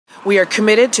We are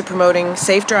committed to promoting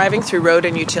safe driving through road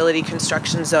and utility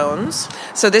construction zones.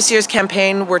 So this year's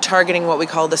campaign, we're targeting what we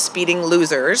call the speeding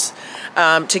losers,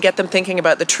 to get them thinking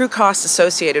about the true costs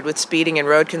associated with speeding in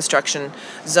road construction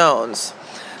zones.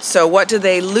 So what do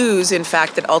they lose, in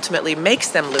fact, that ultimately makes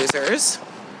them losers?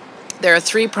 There are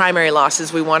three primary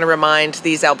losses we want to remind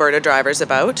these Alberta drivers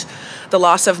about. The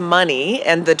loss of money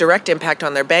and the direct impact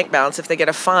on their bank balance if they get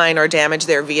a fine or damage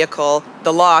their vehicle,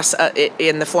 the loss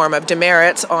in the form of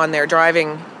demerits on their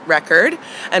driving record,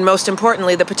 and most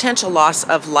importantly, the potential loss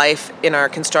of life in our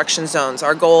construction zones.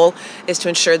 Our goal is to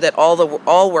ensure that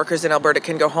all workers in Alberta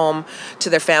can go home to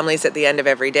their families at the end of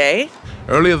every day.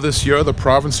 Earlier this year, the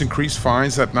province increased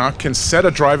fines that now can set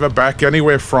a driver back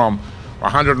anywhere from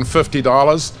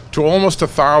 $150 to almost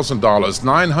 $1,000,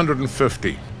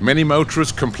 $950. Many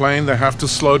motorists complain they have to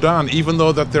slow down even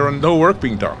though that there are no work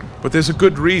being done. But there's a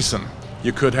good reason.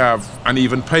 You could have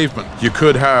uneven pavement. You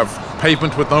could have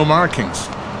pavement with no markings,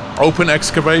 open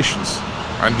excavations,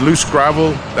 and loose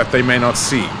gravel that they may not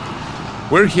see.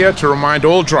 We're here to remind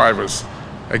all drivers,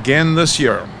 again this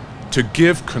year, to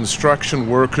give construction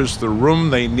workers the room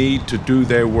they need to do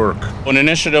their work. An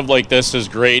initiative like this is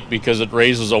great because it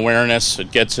raises awareness, it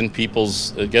gets in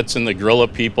the grill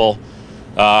of people.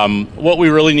 What we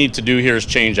really need to do here is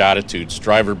change attitudes,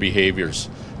 driver behaviors.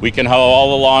 We can have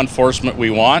all the law enforcement we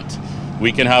want.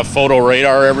 We can have photo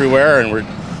radar everywhere, and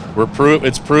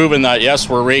it's proven that yes,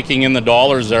 we're raking in the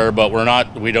dollars there, but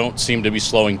we don't seem to be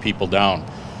slowing people down.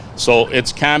 So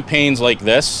it's campaigns like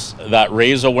this that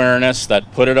raise awareness,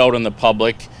 that put it out in the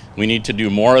public. We need to do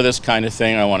more of this kind of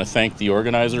thing. I want to thank the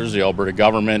organizers, the Alberta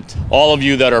government, all of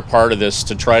you that are part of this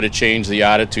to try to change the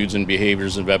attitudes and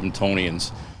behaviors of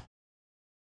Edmontonians.